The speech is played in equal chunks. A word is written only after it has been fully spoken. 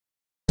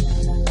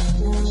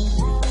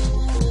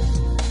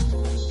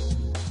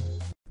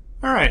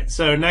All right,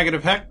 so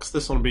negative hex,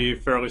 this one will be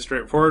fairly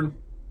straightforward.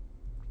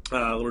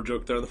 A little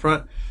joke there in the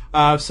front.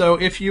 So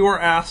if you are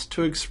asked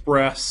to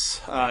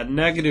express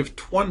negative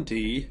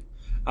 20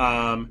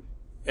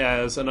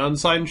 as an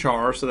unsigned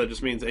char, so that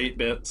just means 8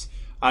 bits,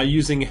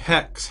 using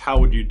hex, how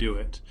would you do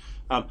it?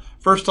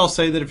 First, I'll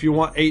say that if you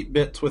want 8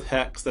 bits with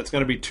hex, that's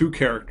going to be 2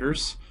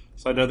 characters.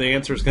 So I know the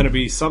answer is going to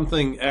be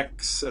something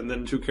x and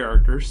then 2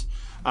 characters.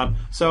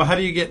 So how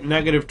do you get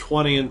negative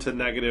 20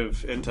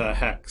 into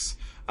hex?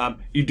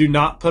 You do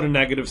not put a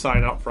negative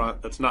sign out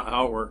front. That's not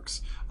how it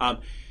works.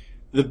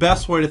 The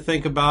best way to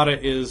think about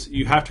it is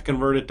you have to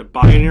convert it to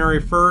binary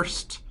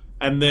first,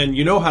 and then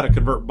you know how to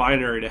convert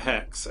binary to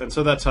hex. And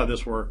so that's how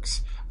this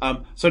works.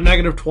 So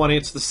negative 20,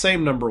 it's the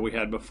same number we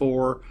had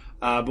before,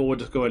 but we'll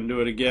just go ahead and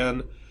do it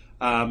again.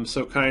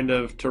 So kind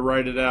of to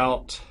write it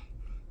out,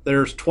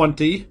 there's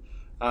 20.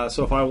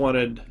 So if I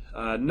wanted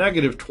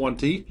negative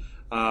 20,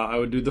 I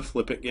would do the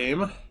flip it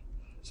game.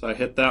 So I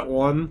hit that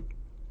one,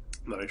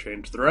 and then I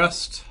change the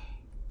rest.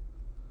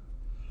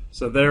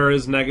 So there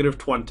is negative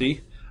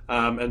 20.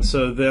 And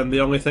so then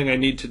the only thing I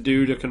need to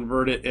do to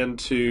convert it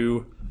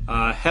into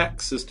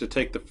hex is to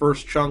take the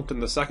first chunk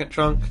and the second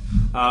chunk.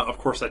 Of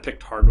course, I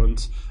picked hard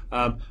ones.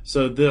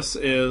 So this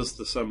is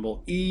the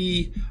symbol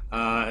E,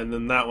 and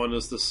then that one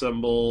is the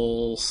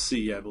symbol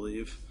C, I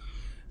believe.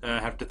 I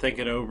have to think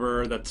it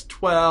over. That's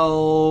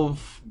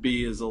 12.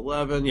 B is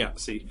 11. Yeah,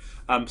 C.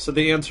 So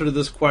the answer to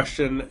this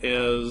question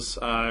is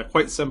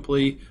quite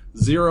simply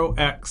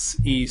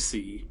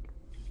 0xEC.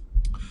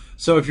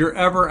 So if you're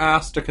ever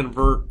asked to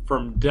convert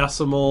from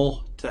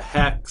decimal to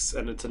hex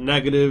and it's a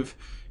negative,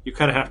 you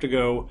kind of have to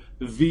go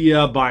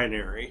via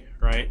binary,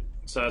 right?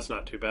 So that's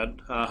not too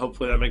bad.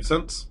 Hopefully that makes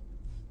sense.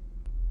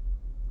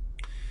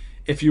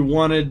 If you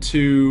wanted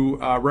to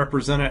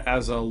represent it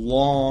as a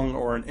long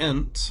or an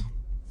int,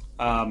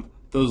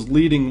 those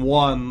leading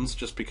ones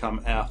just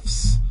become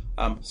f's.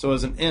 So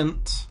as an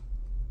int,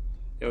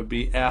 it would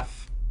be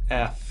f,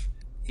 f,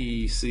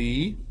 e,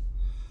 c.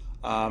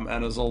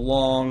 And as a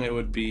long, it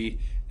would be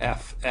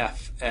F,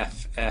 F,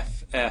 F,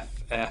 F,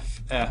 F,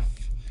 F,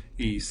 F,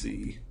 E,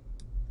 C.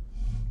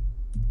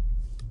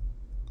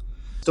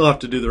 Still have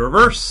to do the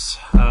reverse.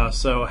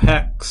 So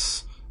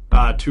hex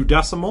to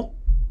decimal.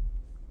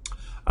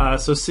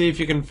 So see if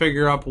you can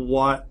figure out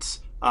what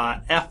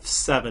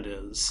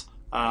F7 is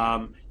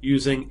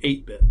using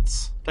 8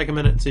 bits. Take a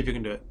minute and see if you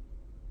can do it.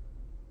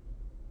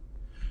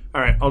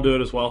 All right, I'll do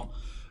it as well.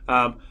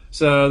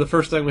 So the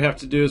first thing we have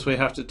to do is we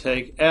have to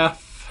take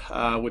F,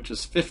 which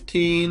is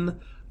 15,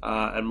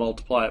 and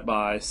multiply it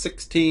by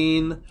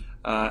 16,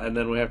 and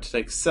then we have to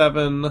take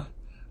 7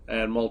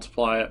 and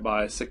multiply it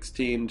by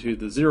 16 to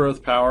the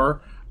 0th power.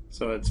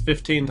 So it's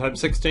 15 times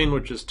 16,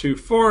 which is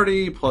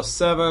 240, plus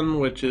 7,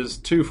 which is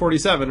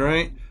 247,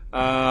 right?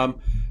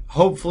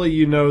 Hopefully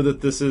you know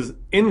that this is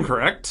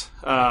incorrect.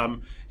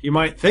 You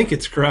might think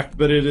it's correct,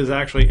 but it is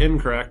actually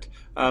incorrect.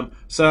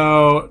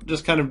 So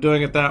just kind of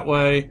doing it that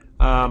way,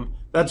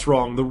 that's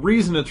wrong. The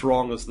reason it's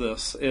wrong is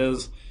this,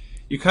 is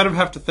you kind of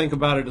have to think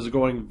about it as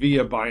going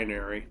via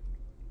binary.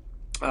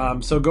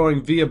 So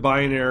going via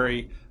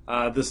binary,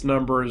 this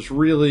number is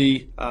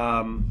really,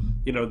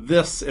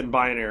 this in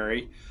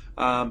binary.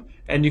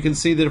 And you can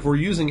see that if we're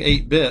using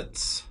 8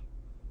 bits,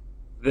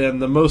 then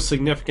the most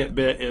significant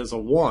bit is a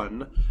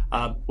 1,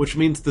 which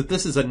means that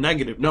this is a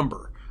negative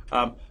number.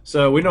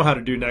 So we know how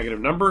to do negative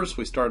numbers.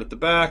 We start at the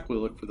back, we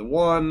look for the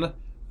 1,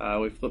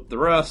 we flip the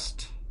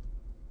rest,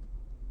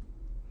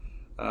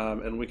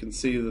 and we can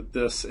see that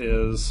this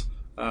is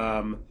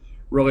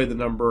really the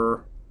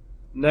number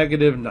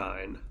negative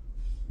 9.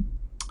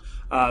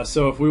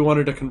 So if we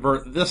wanted to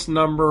convert this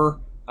number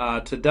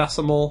to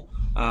decimal,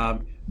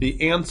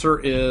 the answer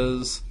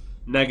is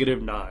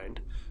negative 9.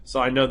 So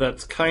I know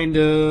that's kind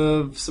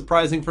of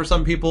surprising for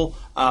some people,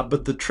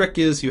 but the trick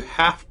is you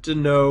have to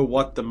know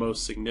what the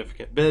most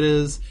significant bit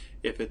is.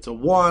 If it's a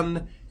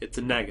 1, it's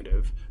a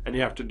negative, and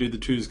you have to do the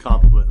 2's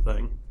complement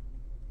thing.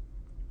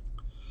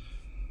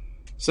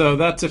 So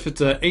that's if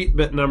it's an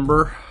 8-bit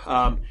number.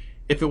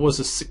 If it was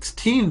a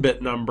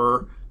 16-bit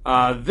number,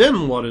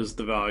 then what is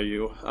the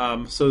value?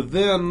 So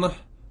then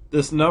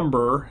this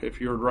number, if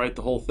you were to write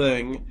the whole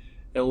thing,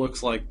 it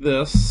looks like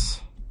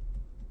this.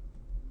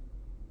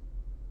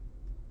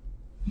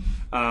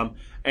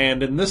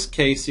 And in this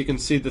case, you can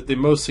see that the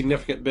most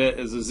significant bit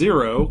is a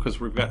 0, because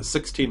we've got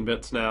 16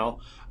 bits now.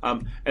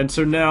 And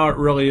so now it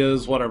really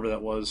is whatever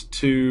that was,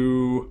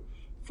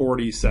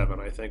 247,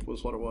 I think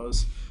was what it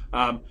was.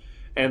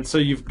 And so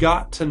you've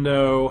got to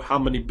know how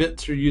many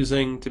bits you're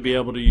using to be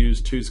able to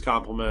use 2's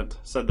complement.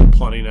 Said that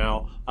plenty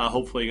now.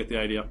 Hopefully you get the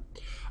idea.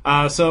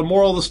 So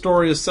moral of the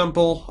story is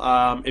simple.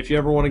 If you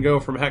ever want to go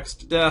from hex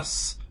to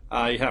dec,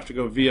 you have to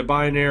go via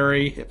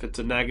binary if it's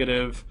a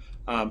negative.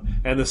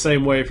 And the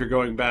same way if you're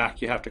going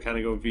back, you have to kind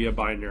of go via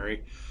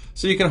binary.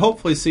 So you can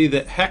hopefully see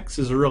that hex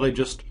is really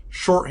just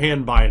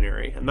shorthand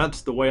binary, and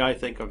that's the way I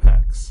think of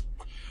hex.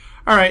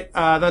 All right,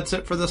 that's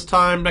it for this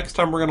time. Next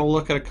time we're going to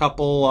look at a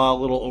couple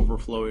little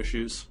overflow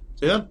issues.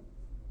 See ya.